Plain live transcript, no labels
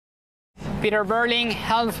Peter Burling,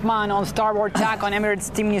 helmsman on starboard tack on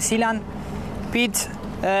Emirates Team New Zealand. Pete,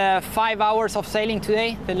 5 hours of sailing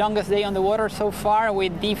today, the longest day on the water so far,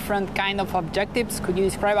 with different kind of objectives. Could you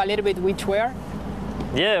describe a little bit which were?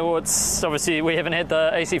 Yeah, well, it's obviously we haven't had the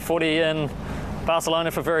AC40 in Barcelona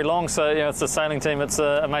for very long, so it's a sailing team. It's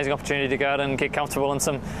an amazing opportunity to go out and get comfortable in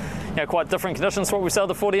some quite different conditions to what we sailed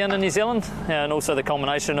the 40 in New Zealand, and also the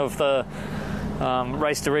culmination of the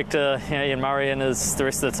race director Ian Murray and the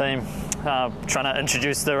rest of the team trying to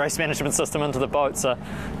introduce the race management system into the boat. So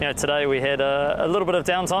today we had a little bit of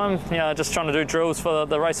downtime, just trying to do drills for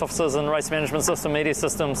the race officers and race management system, media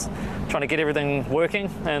systems, trying to get everything working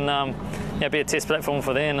and be a test platform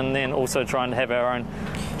for them, and then also trying to have our own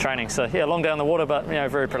training. So long day on the water, but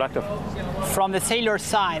very productive. From the sailor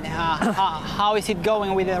side, how is it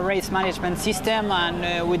going with the race management system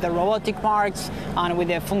and with the robotic marks and with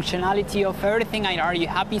the functionality of everything? Are you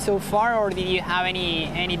happy so far, or did you have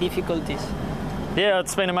any difficulties? Yeah,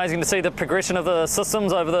 it's been amazing to see the progression of the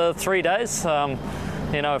systems over the 3 days. From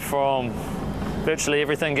virtually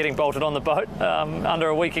everything getting bolted on the boat under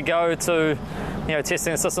a week ago to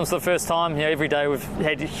testing the systems for the first time. Every day we've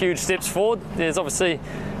had huge steps forward. There's obviously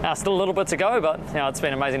still a little bit to go, but it's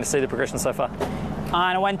been amazing to see the progression so far.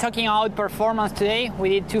 And when talking about performance today, we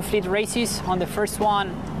did 2 fleet races. On the first one,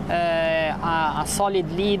 a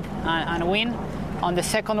solid lead and win. On the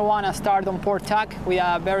second one, a start on port tack with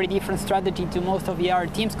a very different strategy to most of the other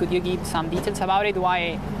teams. Could you give some details about it?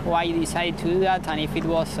 Why you decided to do that, and if it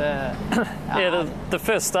was? The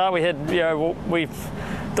first start we had, we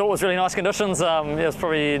thought was really nice conditions. It was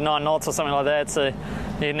probably 9 knots or something like that, so you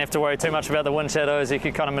didn't have to worry too much about the wind shadows. You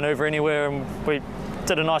could kind of manoeuvre anywhere, and we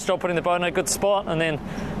did a nice job putting the boat in a good spot. And then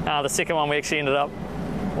the second one, we actually ended up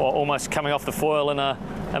almost coming off the foil in a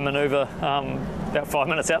manoeuvre about 5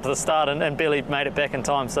 minutes out to the start, and barely made it back in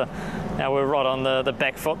time. So we were right on the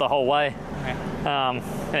back foot the whole way.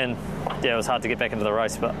 And it was hard to get back into the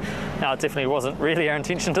race, but it definitely wasn't really our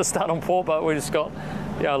intention to start on port, but we just got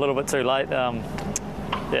a little bit too late.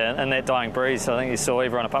 And that dying breeze, I think you saw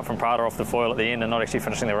everyone apart from Prada off the foil at the end and not actually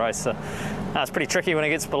finishing the race. So it's pretty tricky when it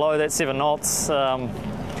gets below that 7 knots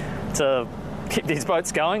to keep these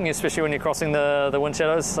boats going, especially when you're crossing the wind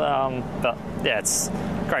shadows. But it's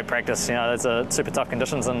great practice. It's super tough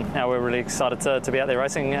conditions, and we're really excited to be out there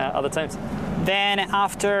racing other teams. Then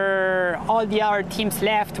after all the other teams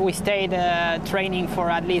left, we stayed training for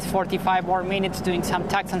at least 45 more minutes, doing some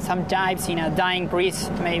tacks and some dives in a dying breeze,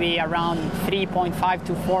 maybe around 3.5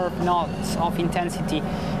 to 4 knots of intensity.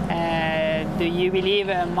 Do you believe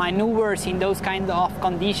maneuvers in those kind of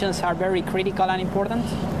conditions are very critical and important?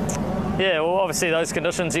 Yeah, well, obviously those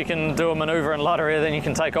conditions, you can do a manoeuvre in light area, then you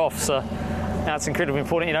can take off. So it's incredibly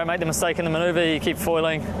important. You don't make the mistake in the manoeuvre, you keep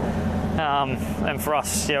foiling. And for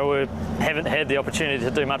us, we haven't had the opportunity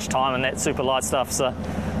to do much time in that super light stuff. So,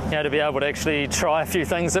 to be able to actually try a few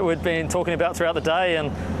things that we'd been talking about throughout the day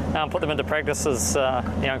and put them into practice is,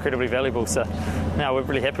 incredibly valuable. So, we're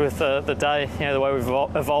really happy with the day, the way we've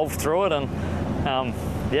evolved through it, and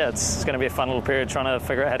it's going to be a fun little period trying to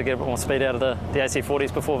figure out how to get a bit more speed out of the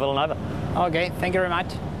AC40s before Villanova. Okay, thank you very much.